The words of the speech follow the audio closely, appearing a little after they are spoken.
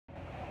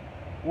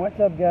What's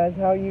up, guys?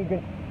 How you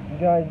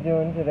guys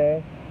doing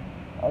today?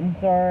 I'm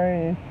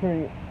sorry if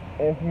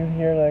you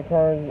hear the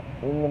cars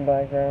in the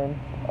background.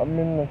 I'm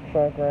in the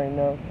truck right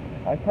now.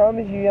 I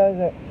promise you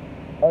guys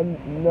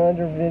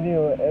another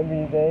video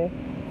every day,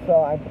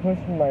 so I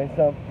push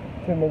myself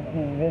to make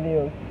these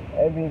videos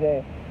every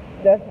day.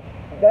 That's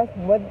that's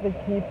what the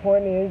key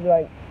point is.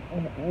 Like,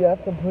 you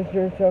have to push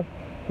yourself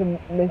to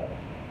make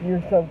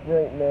yourself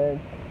great, man.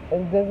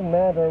 It doesn't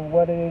matter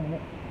what it is.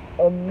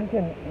 You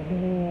can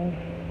be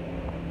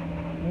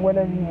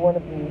whatever you want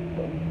to be.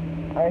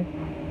 I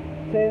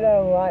say that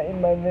a lot in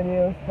my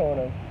videos. Hold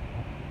on.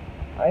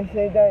 I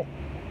say that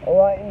a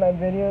lot in my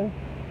videos.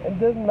 It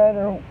doesn't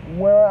matter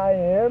where I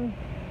am.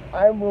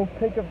 I will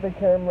pick up the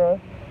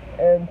camera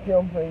and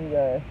film for you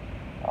guys.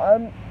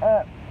 I'm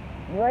at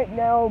right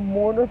now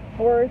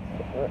Motorsports.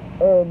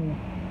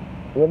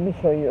 Let me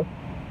show you.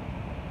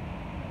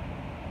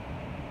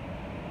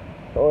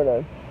 Hold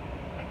on.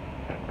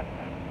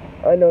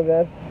 I know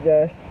that's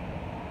just,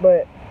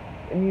 but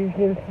you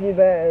can see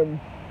that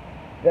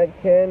that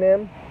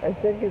Can-Am. I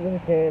think it's a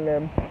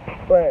Can-Am,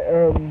 but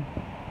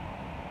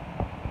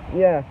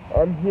yeah,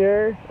 I'm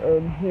here.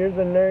 Here's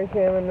another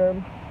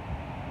Can-Am.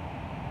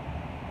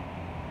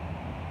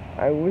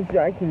 I wish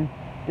I could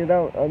get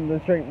out on the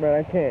street, but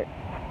I can't.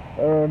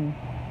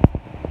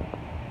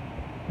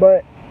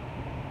 But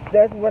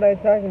that's what I'm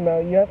talking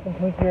about. You have to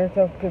push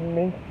yourself to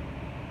make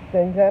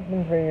things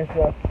happen for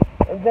yourself.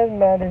 It doesn't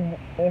matter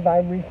if I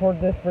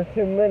record this for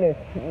 2 minutes.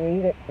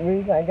 At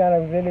least I got a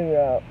video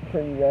out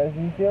for you guys.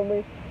 You feel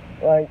me?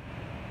 Like,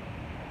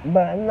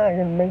 but I'm not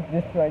gonna make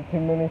this like 2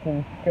 minutes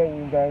and cut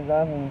you guys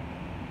off and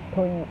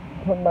put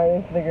my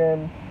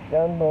Instagram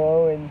down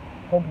below and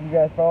hope you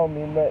guys follow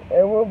me. But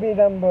it will be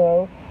down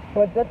below.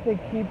 But that's the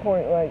key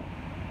point. Like,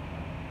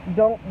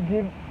 don't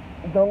give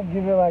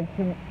it like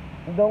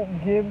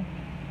don't give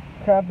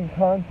crappy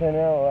content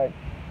out. Like,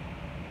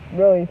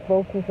 really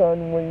focus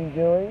on what you're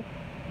doing,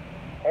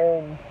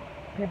 and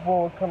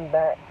people will come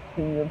back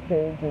to your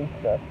page and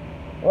stuff.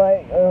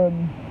 Like,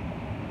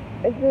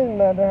 it doesn't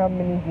matter how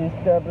many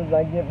subscribers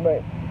I get,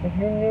 but if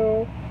you're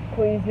new,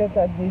 please hit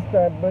that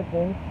subscribe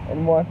button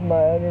and watch my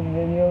other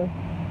videos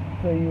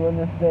so you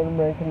understand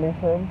where I'm coming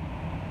from.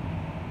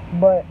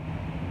 But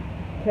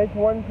it takes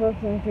one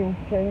person to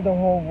change the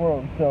whole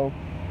world, so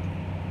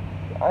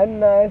I'm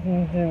not asking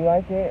you to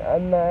like it.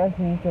 I'm not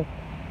asking you to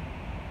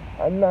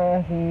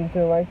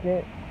like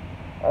it.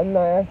 I'm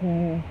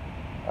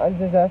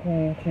just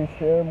asking you to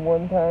share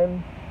one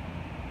time,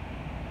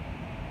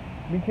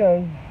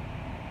 because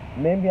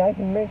maybe I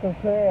can make a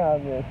career out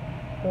of this.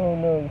 Who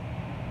knows?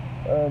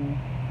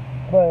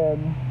 But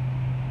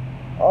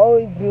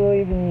always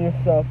believe in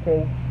yourself,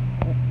 because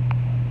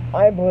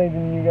I believe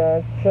in you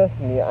guys. Trust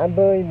me, I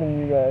believe in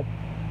you guys.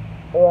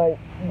 Like,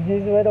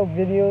 these little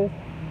videos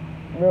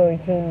really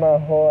changed my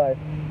whole life.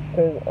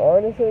 Because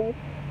honestly,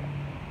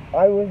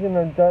 I was in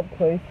a dark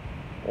place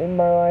in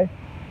my life,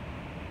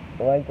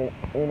 like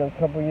in a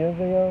couple years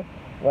ago.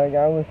 Like,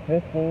 I was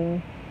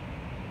 15,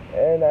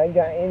 and I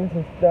got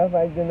into stuff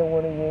I didn't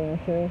want to get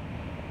into.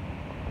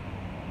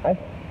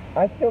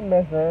 I still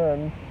mess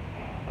around,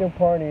 still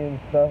party and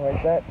stuff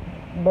like that,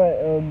 but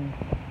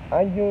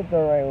I do it the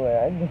right way.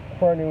 I just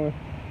party.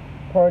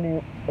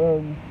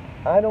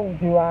 I don't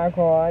do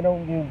alcohol. I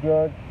don't do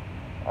drugs.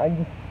 I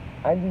just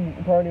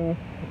party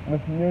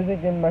with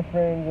music and my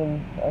friends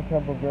and a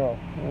couple girls.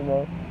 You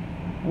know,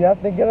 you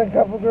have to get a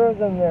couple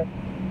girls in there,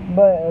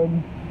 but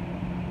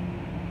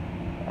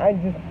I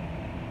just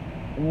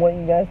want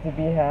you guys to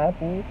be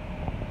happy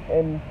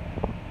and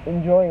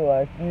enjoy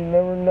life. You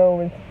never know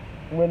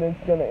when it's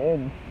gonna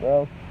end,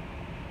 so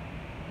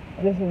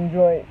just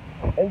enjoy it.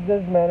 It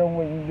doesn't matter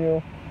what you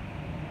do,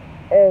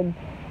 and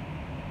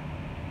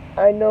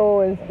I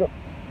know it's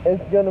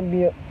gonna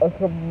be a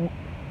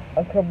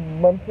couple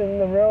bumps in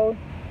the road,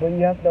 but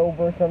you have to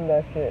overcome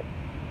that shit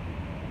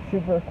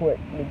super quick,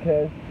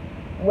 because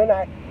when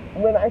I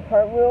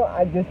cartwheel,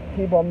 I just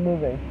keep on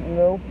moving. You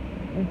know,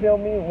 you feel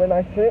me? When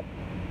I trip,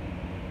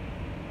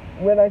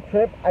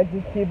 I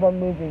just keep on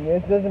moving.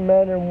 It doesn't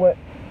matter what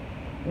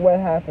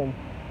happens.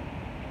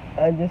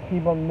 I just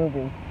keep on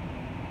moving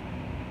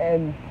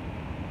and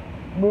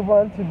move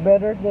on to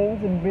better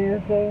things and bigger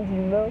things.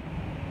 You know.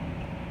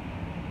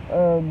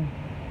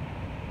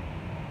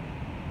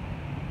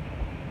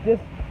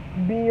 Just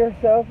be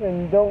yourself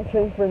and don't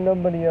change for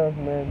nobody else,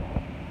 man.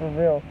 For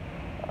real.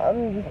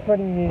 I'm just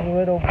putting these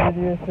little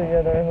videos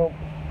together. I hope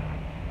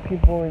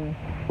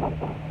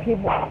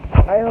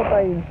I hope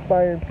I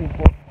inspire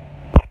people.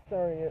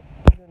 Sorry,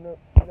 the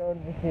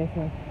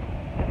notification.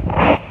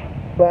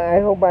 But I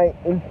hope I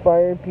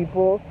inspire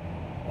people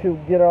to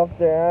get off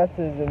their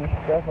asses and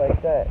stuff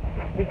like that.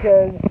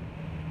 Because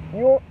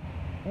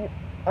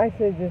I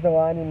say this a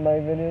lot in my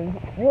videos.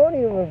 You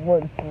only live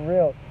once, for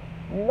real.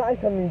 You're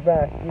not coming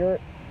back.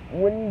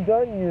 When you're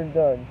done, you're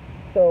done.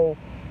 So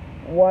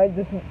why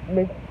just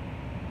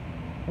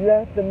you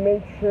have to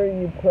make sure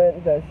you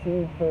plant that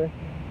seed for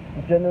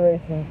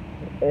generations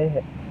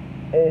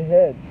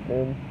ahead,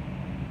 man.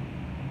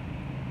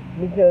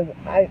 Because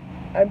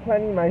I'm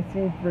planting my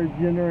seed for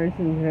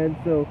generations ahead,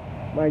 so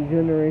my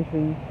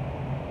generation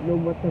know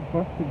what the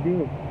fuck to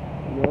do,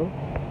 you know?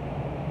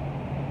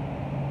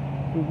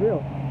 For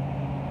real.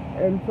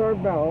 And sorry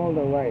about all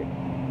the light.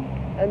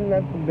 I'm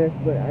not the best,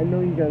 but I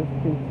know you guys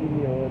can see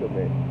me a little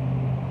bit.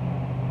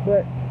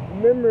 But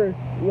remember,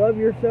 love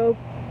yourself,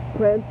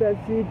 plant that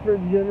seed for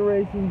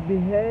generations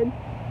ahead,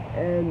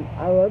 and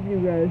I love you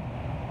guys.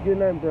 Good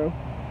night, bro.